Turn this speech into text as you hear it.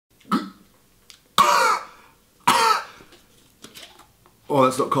Oh,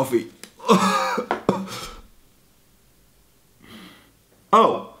 that's not coffee.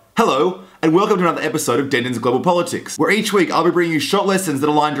 Oh, hello, and welcome to another episode of Denden's Global Politics, where each week I'll be bringing you short lessons that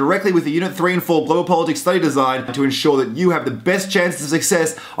align directly with the Unit 3 and 4 Global Politics study design to ensure that you have the best chances of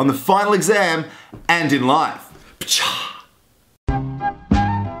success on the final exam and in life.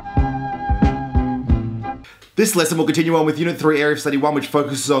 This lesson will continue on with Unit 3 Area of Study 1, which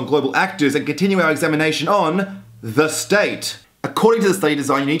focuses on global actors, and continue our examination on the state. According to the study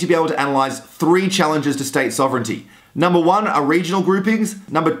design, you need to be able to analyse 3 challenges to state sovereignty. Number 1 are regional groupings,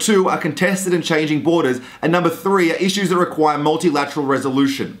 number 2 are contested and changing borders, and number 3 are issues that require multilateral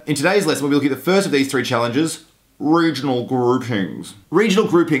resolution. In today's lesson, we'll be looking at the first of these 3 challenges, regional groupings. Regional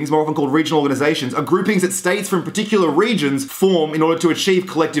groupings, more often called regional organisations, are groupings that states from particular regions form in order to achieve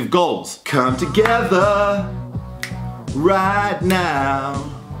collective goals. Come together right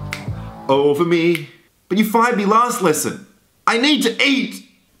now over me. But you fired me last lesson. I need to eat!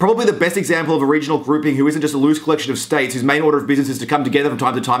 Probably the best example of a regional grouping who isn't just a loose collection of states whose main order of business is to come together from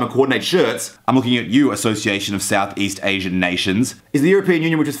time to time and coordinate shirts, I'm looking at you, Association of Southeast Asian Nations, is the European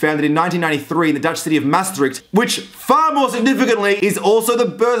Union, which was founded in 1993 in the Dutch city of Maastricht, which, far more significantly, is also the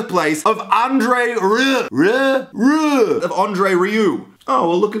birthplace of Andre Rieu. Oh,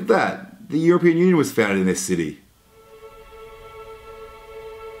 well, look at that. The European Union was founded in this city.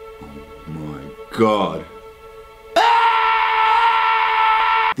 Oh my God.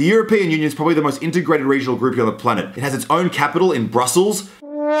 The European Union is probably the most integrated regional grouping on the planet. It has its own capital in Brussels,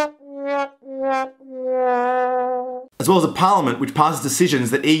 as well as a parliament which passes decisions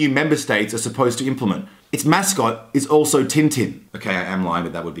that EU member states are supposed to implement. Its mascot is also Tintin. Okay, I am lying,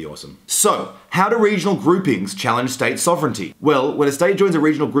 but that would be awesome. So, how do regional groupings challenge state sovereignty? Well, when a state joins a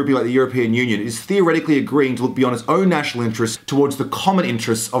regional grouping like the European Union, it is theoretically agreeing to look beyond its own national interests towards the common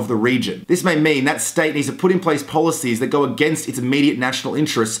interests of the region. This may mean that state needs to put in place policies that go against its immediate national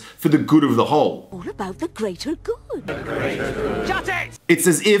interests for the good of the whole. All about the greater good. The greater good. Shut it! It's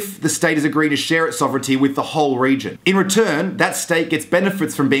as if the state is agreeing to share its sovereignty with the whole region. In return, that state gets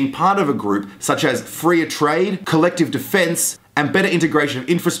benefits from being part of a group, such as freer trade, collective defense, and better integration of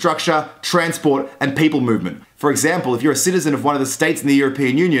infrastructure, transport, and people movement. For example, if you're a citizen of one of the states in the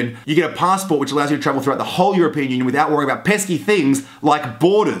European Union, you get a passport which allows you to travel throughout the whole European Union without worrying about pesky things like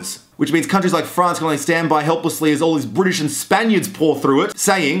borders. Which means countries like France can only stand by helplessly as all these British and Spaniards pour through it,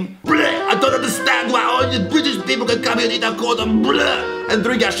 saying, "Bleh, I don't understand why all these British people can come here and eat our cordon bleu and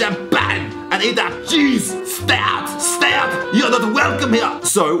drink our champagne and eat our cheese. Stay out, you're not welcome here."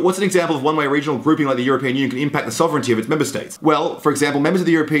 So, what's an example of one way a regional grouping like the European Union can impact the sovereignty of its member states? Well, for example, members of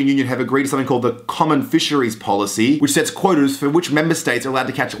the European Union have agreed to something called the Common Fisheries Policy, which sets quotas for which member states are allowed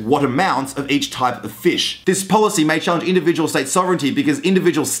to catch what amounts of each type of fish. This policy may challenge individual state sovereignty because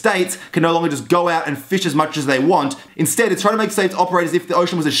individual states can no longer just go out and fish as much as they want. Instead, it's trying to make states operate as if the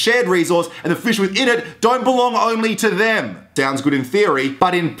ocean was a shared resource and the fish within it don't belong only to them. Sounds good in theory,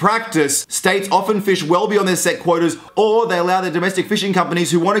 but in practice, states often fish well beyond their set quotas, or they allow their domestic fishing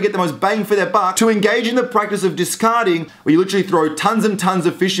companies who want to get the most bang for their buck to engage in the practice of discarding, where you literally throw tons and tons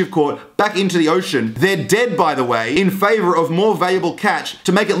of fish you've caught back into the ocean. They're dead, by the way, in favor of more valuable catch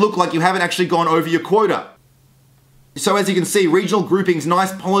to make it look like you haven't actually gone over your quota. So as you can see, regional groupings,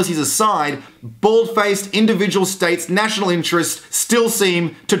 nice policies aside, bald-faced individual states' national interests still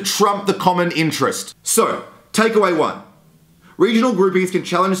seem to trump the common interest. So, takeaway 1. Regional groupings can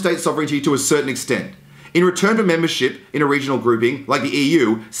challenge state sovereignty to a certain extent. In return for membership in a regional grouping, like the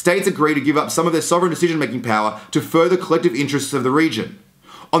EU, states agree to give up some of their sovereign decision-making power to further collective interests of the region.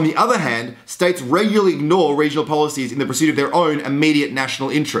 On the other hand, states regularly ignore regional policies in the pursuit of their own immediate national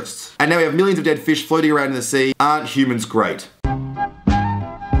interests. And now we have millions of dead fish floating around in the sea. Aren't humans great?